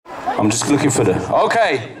I'm just looking for the...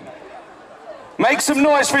 Okay. Make some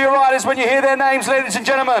noise for your riders when you hear their names, ladies and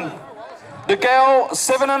gentlemen. The girl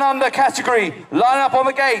 7 and under category, line up on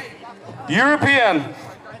the gate. European,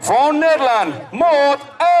 from Netherlands, Maud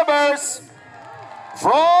Erbers.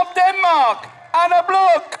 From Denmark, Anna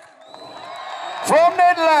Blok. From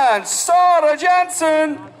Netherlands, Sarah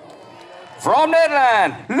Jansen. From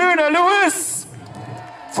Netherlands, Luna Lewis.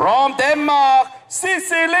 From Denmark,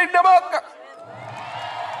 Sissy Lindebøk.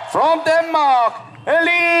 From Denmark,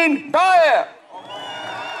 Helene Dyer.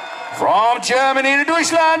 From Germany, the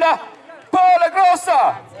Deutschlander, Paula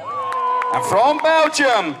Grosser. And from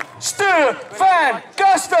Belgium, Stu van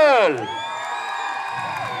Gastel.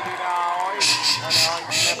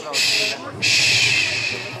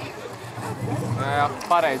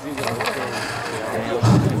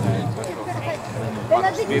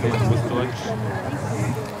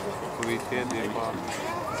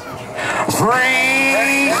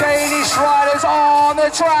 Three Danish riders on the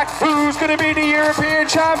track. Who's going to be the European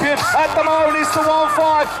champion? At the moment it's the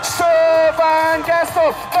 1-5. Sir Van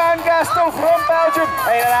Gastel. Van Gastel from Belgium.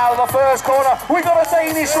 In and out of the first corner. We got a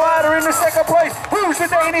Danish rider in the second place. Who's the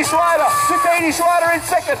Danish rider? The Danish rider in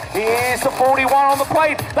second. Here's the 41 on the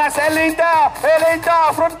plate. That's Ellen Dahl. Ellen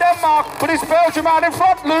Dahl from Denmark. But it's Belgium out in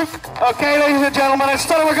front, Luke. Okay, ladies and gentlemen, it's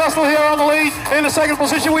Stella Gastel here on the lead. In the second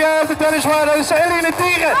position we have the Danish rider, Eline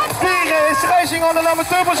Thiere. Thiere is racing on the number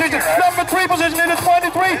 2 position. Number 3 position in the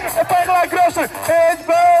 23. And Paula Grosser. It's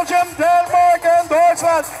Belgium, Denmark and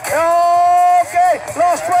Deutschland. Okay,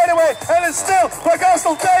 lost straight away. And it's still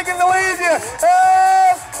Gastel taking the lead here.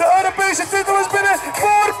 And the Europese title has been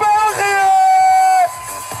for